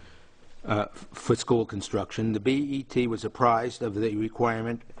appropriation for school construction, the BET was apprised of the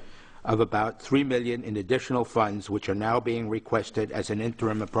requirement of about $3 million in additional funds, which are now being requested as an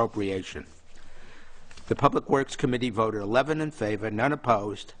interim appropriation. The Public Works Committee voted 11 in favor, none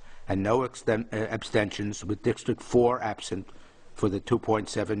opposed, and no abstentions, with District 4 absent for the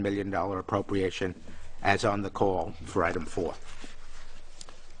 $2.7 million appropriation, as on the call for item 4.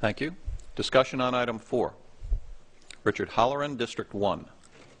 Thank you. Discussion on item 4. Richard Holleran, District 1.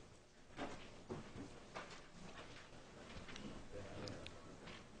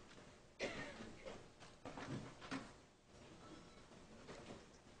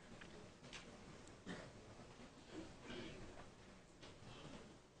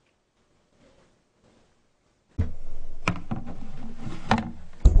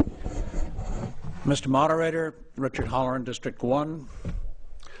 Mr. Moderator, Richard Holleran, District 1.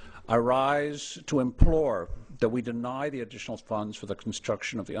 I rise to implore that we deny the additional funds for the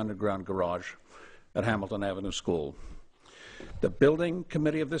construction of the underground garage at Hamilton Avenue School. The building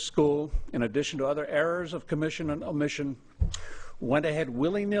committee of this school, in addition to other errors of commission and omission, went ahead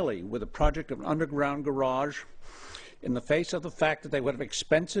willy-nilly with a project of an underground garage in the face of the fact that they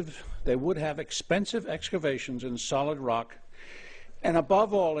would have expensive excavations in solid rock, and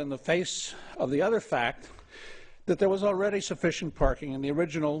above all, in the face of the other fact that there was already sufficient parking in the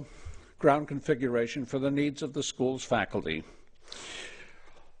original ground configuration for the needs of the school's faculty.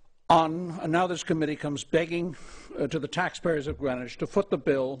 And now this committee comes begging to the taxpayers of Greenwich to foot the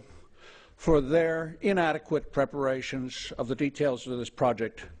bill for their inadequate preparations of the details of this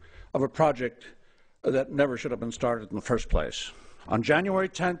project, of a project that never should have been started in the first place. On January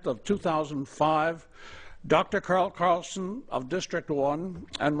 10th of 2005, Dr. Carl Carlson of District 1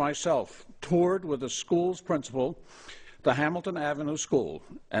 and myself toured with the school's principal, the Hamilton Avenue School,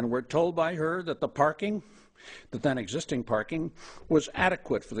 and were told by her that the parking, the then existing parking, was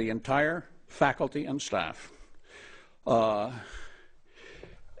adequate for the entire faculty and staff.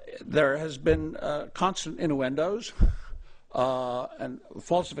 there has been constant innuendos and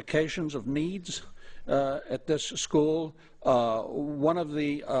falsifications of needs at this school. One of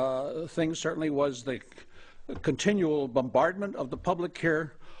the things certainly was the continual bombardment of the public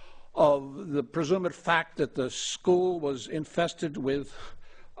here of the presumed fact that the school was infested with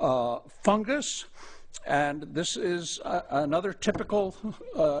fungus. And this is another typical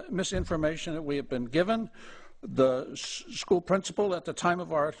misinformation that we have been given. The school principal at the time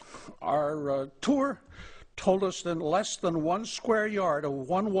of our tour told us that less than 1 square yard of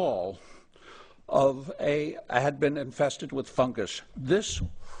one wall had been infested with fungus. This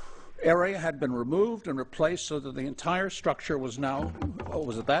area had been removed and replaced so that the entire structure was now,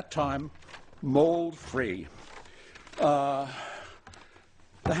 was at that time, mold-free.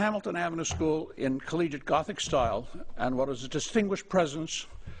 The Hamilton Avenue School in collegiate Gothic style, and what is a distinguished presence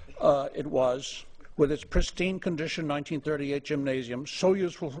it was, with its pristine condition 1938 gymnasium, so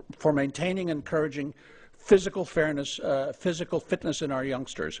useful for maintaining and encouraging physical fairness, physical fitness in our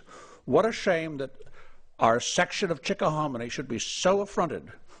youngsters. What a shame that our section of Chickahominy should be so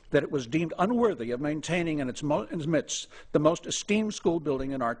affronted that it was deemed unworthy of maintaining in its midst the most esteemed school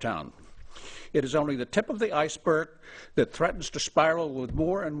building in our town. It is only the tip of the iceberg that threatens to spiral with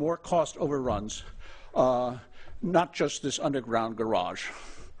more and more cost overruns, not just this underground garage.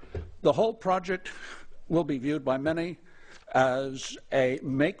 The whole project will be viewed by many as a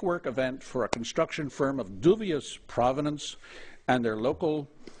make-work event for a construction firm of dubious provenance and their local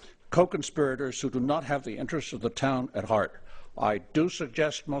co-conspirators who do not have the interests of the town at heart. I do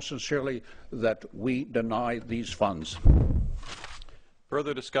suggest most sincerely that we deny these funds.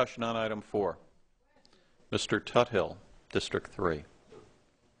 Further discussion on item 4. Mr. Tuthill, District 3.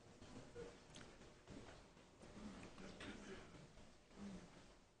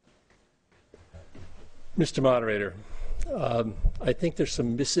 Mr. Moderator, I think there's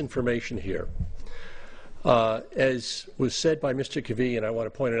some misinformation here. As was said by Mr. Kavee, and I want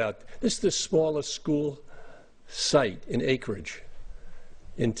to point it out, this is the smallest school site in acreage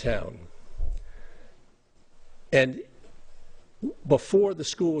in town. And before the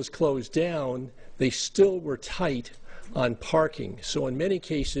school was closed down, they still were tight on parking. So in many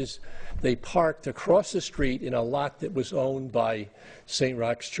cases, they parked across the street in a lot that was owned by St.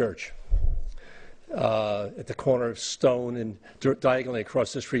 Roch's Church at the corner of Stone and diagonally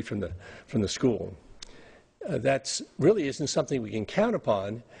across the street from the school. That really isn't something we can count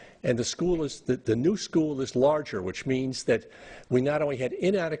upon. And the school is the new school is larger, which means that we not only had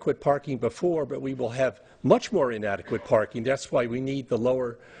inadequate parking before, but we will have much more inadequate parking. That's why we need the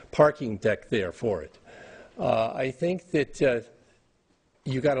lower parking deck there for it. I think that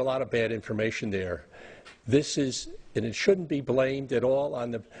you got a lot of bad information there. This is, and it shouldn't be blamed at all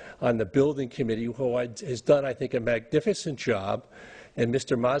on the building committee, who has done, I think, a magnificent job. And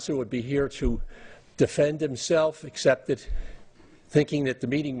Mr. Mazza would be here to defend himself, except that thinking that the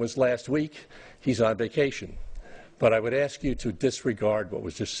meeting was last week, he's on vacation. But I would ask you to disregard what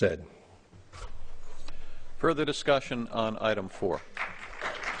was just said. Further discussion on item 4.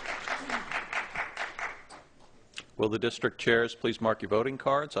 Will the district chairs please mark your voting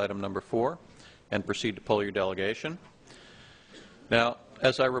cards, item number 4, and proceed to poll your delegation. Now,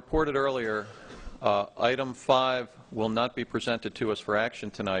 as I reported earlier, item 5 will not be presented to us for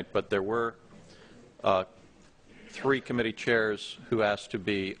action tonight, but there were 3 committee chairs who asked to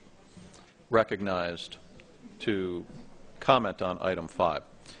be recognized to comment on item 5,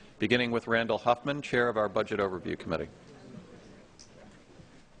 beginning with Randall Huffman, chair of our Budget Overview Committee.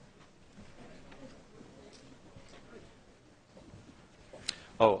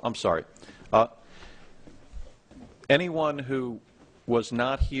 Oh, I'm sorry. Anyone who was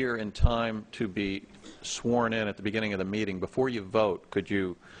not here in time to be sworn in at the beginning of the meeting, before you vote, could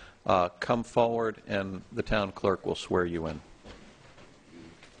you come forward and the town clerk will swear you in.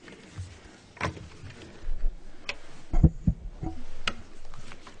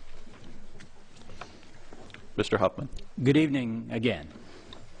 Mr. Huffman. Good evening again.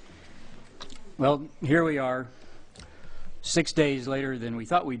 Well, here we are, 6 days later than we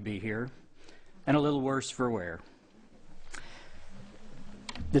thought we'd be here, and a little worse for wear.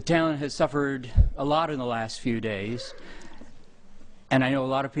 The town has suffered a lot in the last few days, and I know a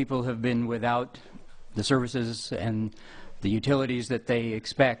lot of people have been without the services and the utilities that they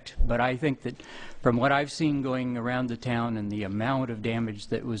expect, but I think that from what I've seen going around the town and the amount of damage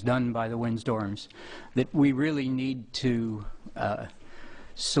that was done by the windstorms, that we really need to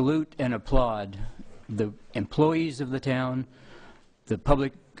salute and applaud the employees of the town, the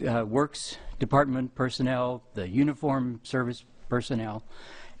public works department personnel, the uniform service personnel,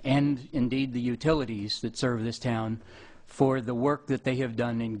 and indeed the utilities that serve this town for the work that they have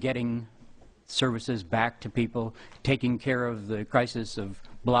done in getting services back to people, taking care of the crisis of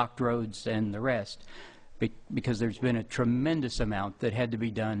blocked roads and the rest, because there's been a tremendous amount that had to be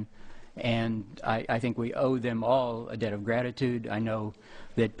done, and I think we owe them all a debt of gratitude. I know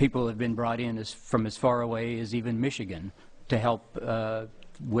that people have been brought in from as far away as even Michigan to help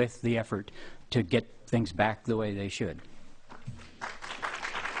with the effort to get things back the way they should.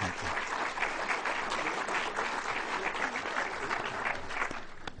 Thank you.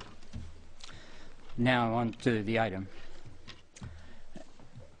 Now on to the item.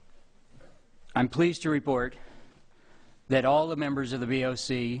 I'm pleased to report that all the members of the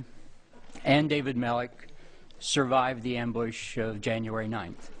BOC and David Mellick survived the ambush of January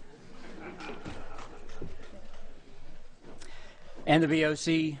 9th. And the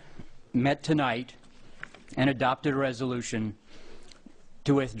BOC met tonight and adopted a resolution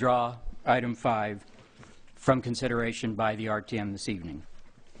to withdraw item 5 from consideration by the RTM this evening.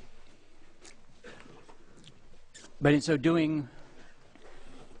 But in so doing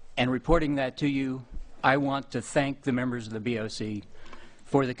and reporting that to you, I want to thank the members of the BOC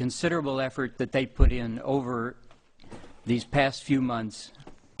for the considerable effort that they put in over these past few months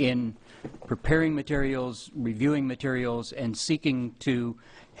in preparing materials, reviewing materials, and seeking to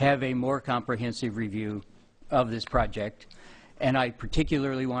have a more comprehensive review of this project. And I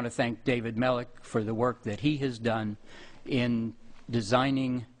particularly want to thank David Mellick for the work that he has done in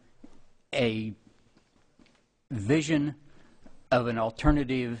designing a vision of an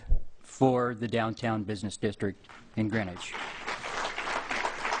alternative for the downtown business district in Greenwich.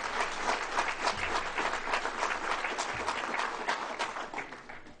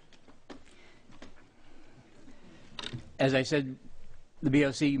 As I said, the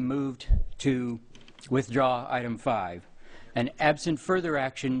BOC moved to withdraw item 5, and absent further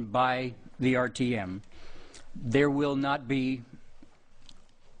action by the RTM, there will not be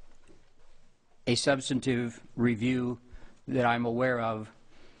a substantive review that I'm aware of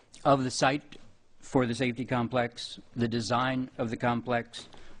the site for the safety complex, the design of the complex,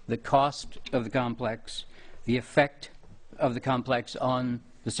 the cost of the complex, the effect of the complex on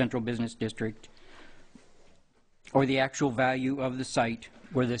the central business district, or the actual value of the site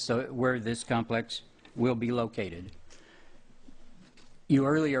where this complex will be located. You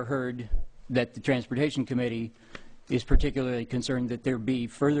earlier heard that the Transportation Committee is particularly concerned that there be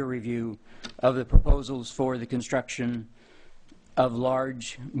further review of the proposals for the construction of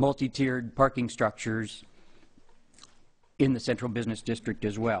large multi-tiered parking structures in the central business district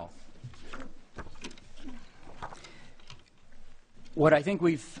as well. What I think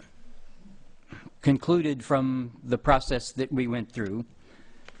we've concluded from the process that we went through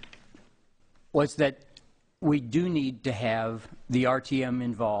was that we do need to have the RTM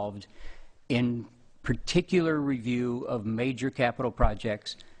involved in particular review of major capital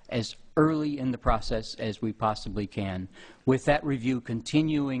projects as early in the process as we possibly can, with that review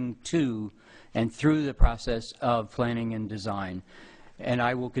continuing to and through the process of planning and design. And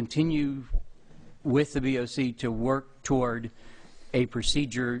I will continue with the BOC to work toward a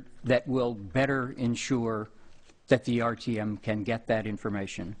procedure that will better ensure that the RTM can get that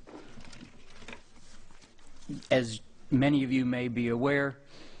information. As many of you may be aware,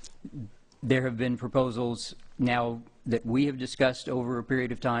 there have been proposals now that we have discussed over a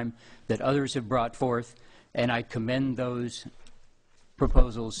period of time that others have brought forth, and I commend those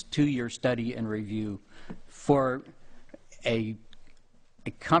proposals to your study and review for a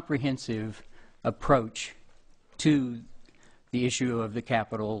comprehensive approach to the issue of the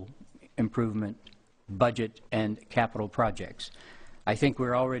capital improvement budget and capital projects. I think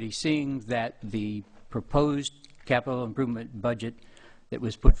we're already seeing that the proposed capital improvement budget that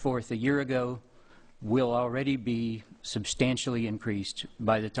was put forth a year ago will already be substantially increased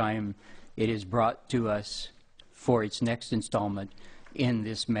by the time it is brought to us for its next installment in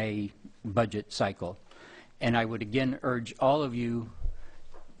this May budget cycle. And I would again urge all of you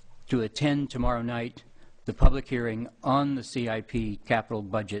to attend tomorrow night the public hearing on the CIP capital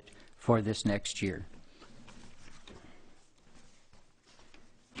budget for this next year.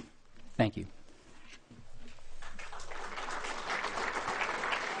 Thank you.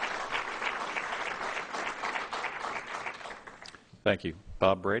 Thank you.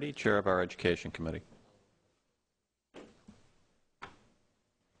 Bob Brady, Chair of our Education Committee.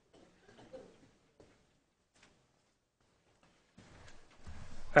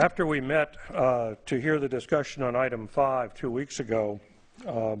 After we met to hear the discussion on item 5 2 weeks ago,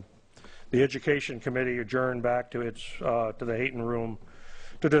 the Education Committee adjourned back to the Hayton Room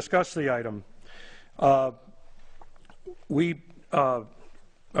to discuss the item. We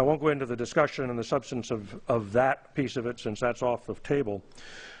I won't go into the discussion and the substance of that piece of it, since that's off the table.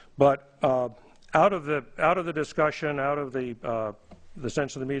 But out of the discussion, out of the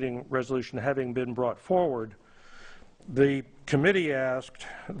sense of the meeting resolution having been brought forward, the committee asked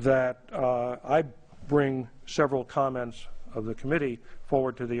that I bring several comments of the committee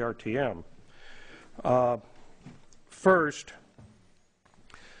forward to the RTM. First,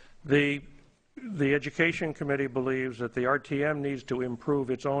 the Education Committee believes that the RTM needs to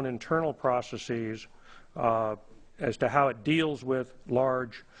improve its own internal processes as to how it deals with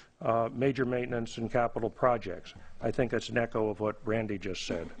large major maintenance and capital projects. I think that's an echo of what Randy just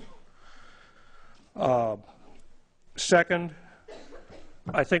said. Second,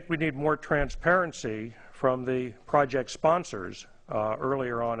 I think we need more transparency from the project sponsors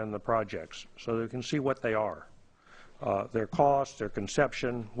earlier on in the projects, so they can see what they are, their costs, their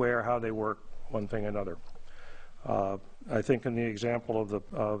conception, where, how they work, one thing or another. I think in the example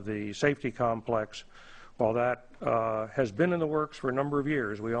of the safety complex, while that has been in the works for a number of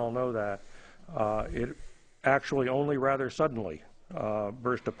years, we all know that, it actually only rather suddenly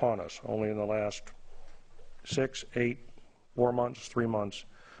burst upon us, only in the last 6, 8, 4 months, 3 months,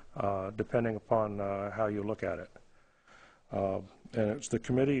 depending upon how you look at it. And it's the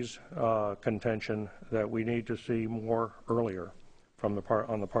committee's contention that we need to see more earlier from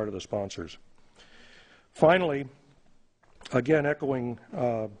on the part of the sponsors. Finally, again echoing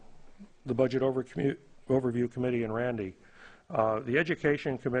the Budget Overview Committee and Randy, the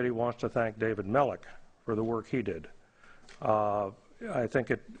Education Committee wants to thank David Mellick for the work he did. I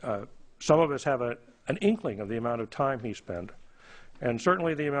think some of us have an inkling of the amount of time he spent, and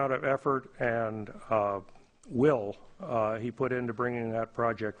certainly the amount of effort and will he put into bringing that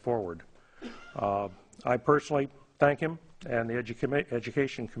project forward. I personally thank him, and the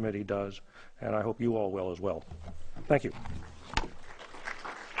Education Committee does, and I hope you all will as well. Thank you.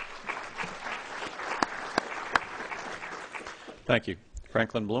 Thank you.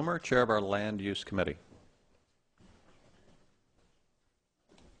 Franklin Bloomer, Chair of our Land Use Committee.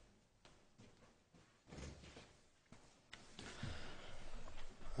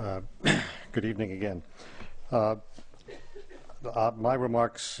 Good evening again. My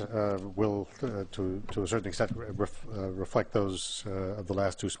remarks will, to a certain extent, reflect those of the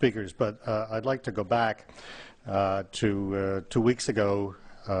last two speakers, but I'd like to go back to 2 weeks ago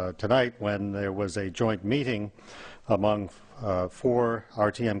tonight, when there was a joint meeting among 4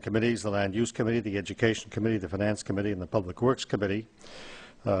 RTM committees: the Land Use Committee, the Education Committee, the Finance Committee, and the Public Works Committee.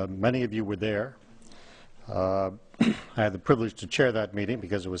 Many of you were there. I had the privilege to chair that meeting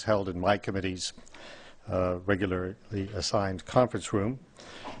because it was held in my committee's regularly assigned conference room.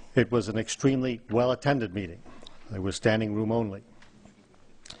 It was an extremely well-attended meeting. There was standing room only.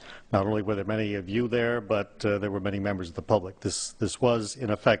 Not only were there many of you there, but there were many members of the public. This was, in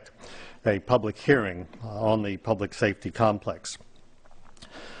effect, a public hearing on the public safety complex.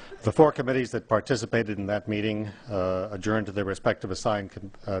 The 4 committees that participated in that meeting adjourned to their respective assigned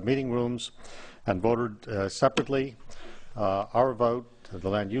meeting rooms and voted separately. Our vote, the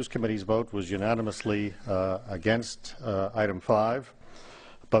Land Use Committee's vote, was unanimously against item 5,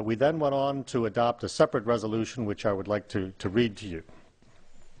 but we then went on to adopt a separate resolution, which I would like to read to you.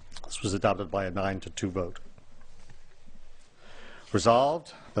 This was adopted by a 9-2 vote.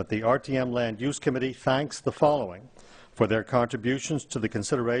 Resolved that the RTM Land Use Committee thanks the following for their contributions to the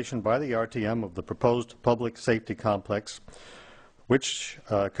consideration by the RTM of the proposed public safety complex, which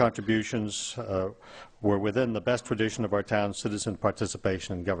contributions were within the best tradition of our town's citizen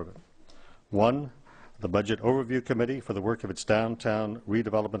participation in government. 1, the Budget Overview Committee for the work of its Downtown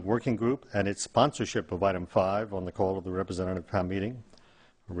Redevelopment Working Group and its sponsorship of item 5 on the call of the representative town meeting,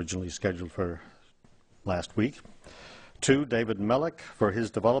 originally scheduled for last week. 2, David Mellick for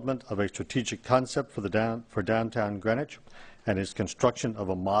his development of a strategic concept for downtown Greenwich and his construction of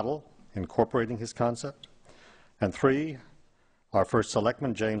a model incorporating his concept. And 3, our first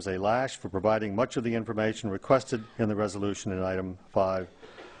selectman, James A. Lash, for providing much of the information requested in the resolution in item 5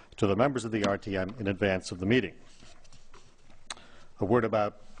 to the members of the RTM in advance of the meeting. A word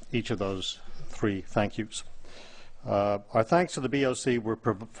about each of those 3 thank yous. Our thanks to the BOC were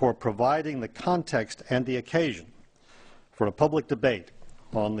for providing the context and the occasion for a public debate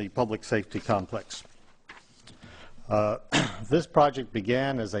on the public safety complex. This project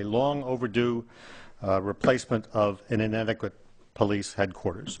began as a long overdue replacement of an inadequate police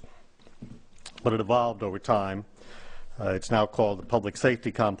headquarters, but it evolved over time. It's now called the Public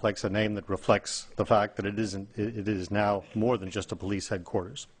Safety Complex, a name that reflects the fact that it is now more than just a police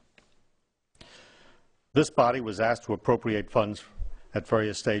headquarters. This body was asked to appropriate funds at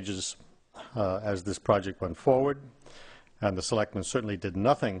various stages as this project went forward, and the Selectmen certainly did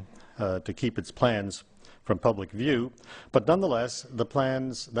nothing to keep its plans from public view, but nonetheless, the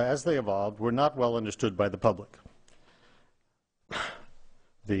plans, as they evolved, were not well understood by the public.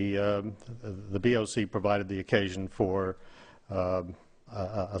 The BOC provided the occasion for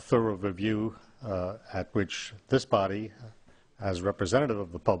a thorough review at which this body, as representative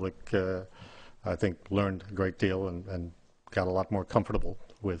of the public, I think learned a great deal and got a lot more comfortable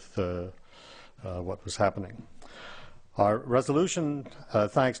with what was happening. Our resolution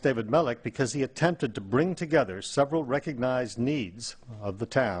thanks David Mellick because he attempted to bring together several recognized needs of the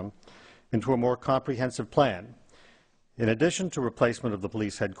town into a more comprehensive plan. In addition to replacement of the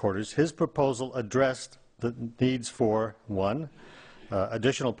police headquarters, his proposal addressed the needs for, 1,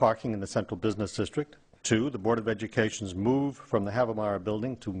 additional parking in the central business district, 2, the Board of Education's move from the Havemar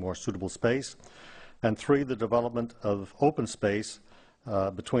building to more suitable space, and 3, the development of open space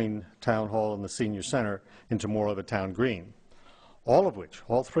between Town Hall and the Senior Center into more of a town green, all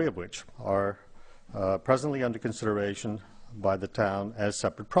 3 of which are presently under consideration by the town as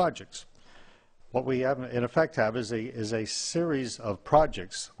separate projects. What we have, in effect, have is a series of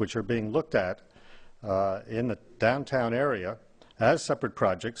projects which are being looked at in the downtown area as separate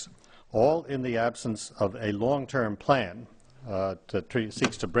projects, all in the absence of a long-term plan that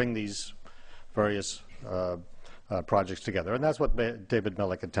seeks to bring these various projects together. And that's what David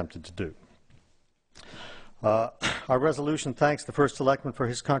Mellick attempted to do. Our resolution thanks the First Selectman for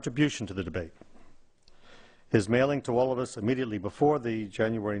his contribution to the debate. His mailing to all of us immediately before the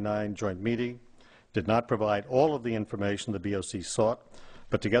January 9 joint meeting did not provide all of the information the BOC sought,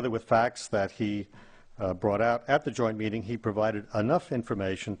 but together with facts that he brought out at the joint meeting, he provided enough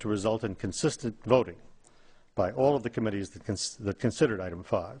information to result in consistent voting by all of the committees that considered item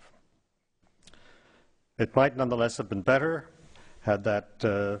 5. It might nonetheless have been better had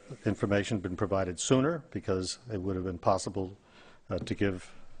that information been provided sooner, because it would have been possible to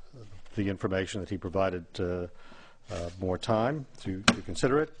give the information that he provided more time to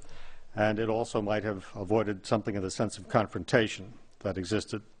consider it. And it also might have avoided something of the sense of confrontation that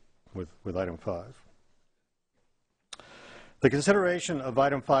existed with item 5. The consideration of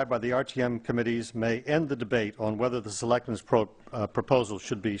item 5 by the RTM committees may end the debate on whether the Selectmen's proposal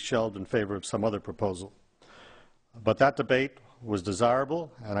should be shelved in favor of some other proposal. But that debate was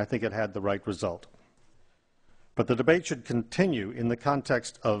desirable, and I think it had the right result. But the debate should continue in the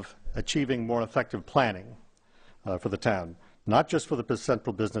context of achieving more effective planning for the town, not just for the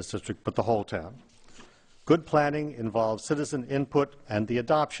central business district, but the whole town. Good planning involves citizen input and the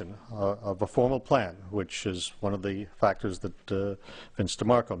adoption of a formal plan, which is one of the factors that Vince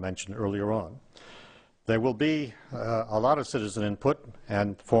DeMarco mentioned earlier on. There will be a lot of citizen input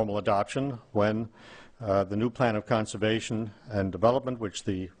and formal adoption when the new plan of conservation and development, which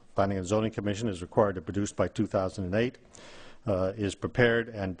the Planning and Zoning Commission is required to produce by 2008, is prepared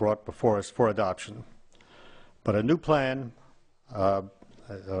and brought before us for adoption. But a new plan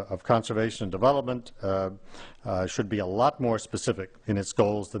of conservation and development should be a lot more specific in its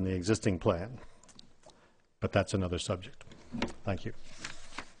goals than the existing plan. But that's another subject. Thank you.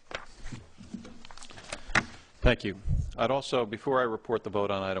 Thank you. I'd also, before I report the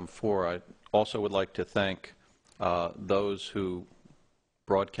vote on item 4, I also would like to thank those who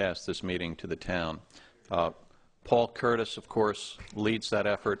broadcast this meeting to the town. Paul Curtis, of course, leads that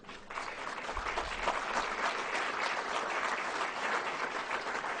effort.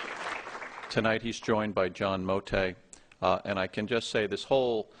 Tonight he's joined by John Mote, and I can just say this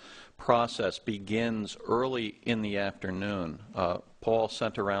whole process begins early in the afternoon. Paul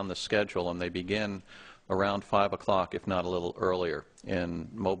sent around the schedule, and they begin around 5 o'clock, if not a little earlier, in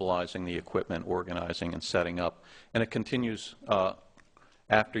mobilizing the equipment, organizing, and setting up. And it continues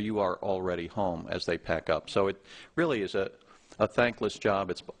after you are already home as they pack up. So it really is a thankless job.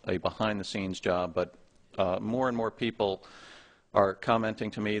 It's a behind-the-scenes job, but more and more people are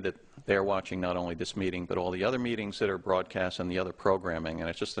commenting to me that they're watching not only this meeting, but all the other meetings that are broadcast and the other programming. And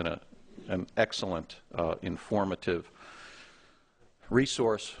it's just an excellent, informative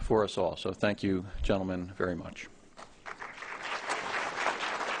resource for us all. So thank you, gentlemen, very much.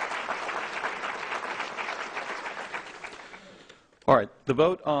 All right, the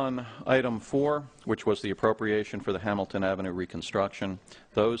vote on item 4, which was the appropriation for the Hamilton Avenue reconstruction.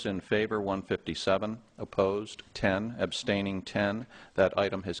 Those in favor, 157. Opposed, 10. Abstaining, 10. That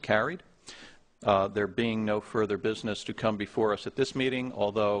item has carried. There being no further business to come before us at this meeting,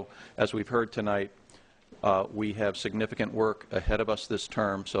 although, as we've heard tonight, we have significant work ahead of us this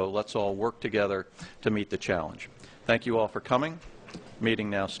term, so let's all work together to meet the challenge. Thank you all for coming. Meeting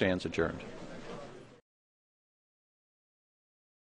now stands adjourned.